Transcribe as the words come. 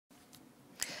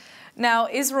Now,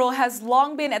 Israel has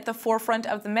long been at the forefront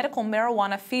of the medical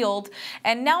marijuana field,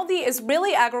 and now the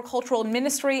Israeli Agricultural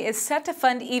Ministry is set to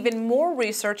fund even more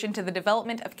research into the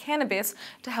development of cannabis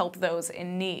to help those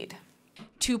in need.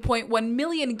 $2.1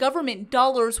 million government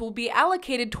dollars will be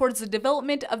allocated towards the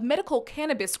development of medical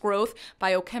cannabis growth,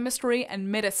 biochemistry,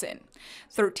 and medicine.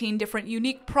 13 different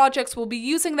unique projects will be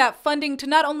using that funding to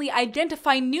not only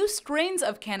identify new strains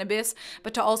of cannabis,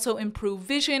 but to also improve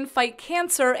vision, fight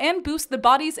cancer, and boost the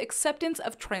body's acceptance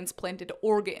of transplanted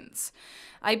organs.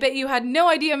 I bet you had no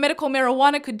idea medical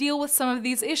marijuana could deal with some of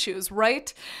these issues,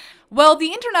 right? Well,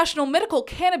 the international medical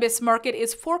cannabis market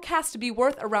is forecast to be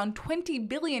worth around $20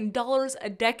 billion a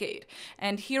decade,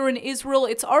 and here in Israel,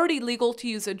 it's already legal to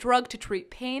use a drug to treat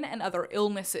pain and other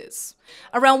illnesses.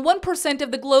 Around 1%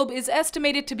 of the globe is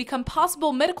estimated to become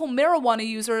possible medical marijuana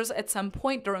users at some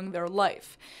point during their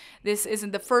life. This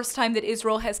isn't the first time that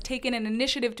Israel has taken an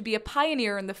initiative to be a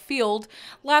pioneer in the field.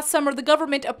 Last summer, the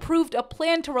government approved a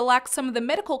plan to relax some of the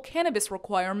medical cannabis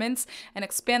requirements and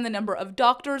expand the number of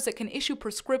doctors that can issue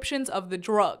prescriptions of the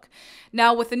drug.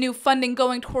 Now, with the new funding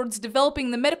going towards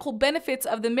developing the medical benefits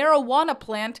of the marijuana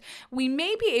plant, we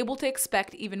may be able to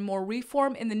expect even more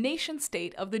reform in the nation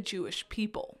state of the Jewish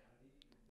people.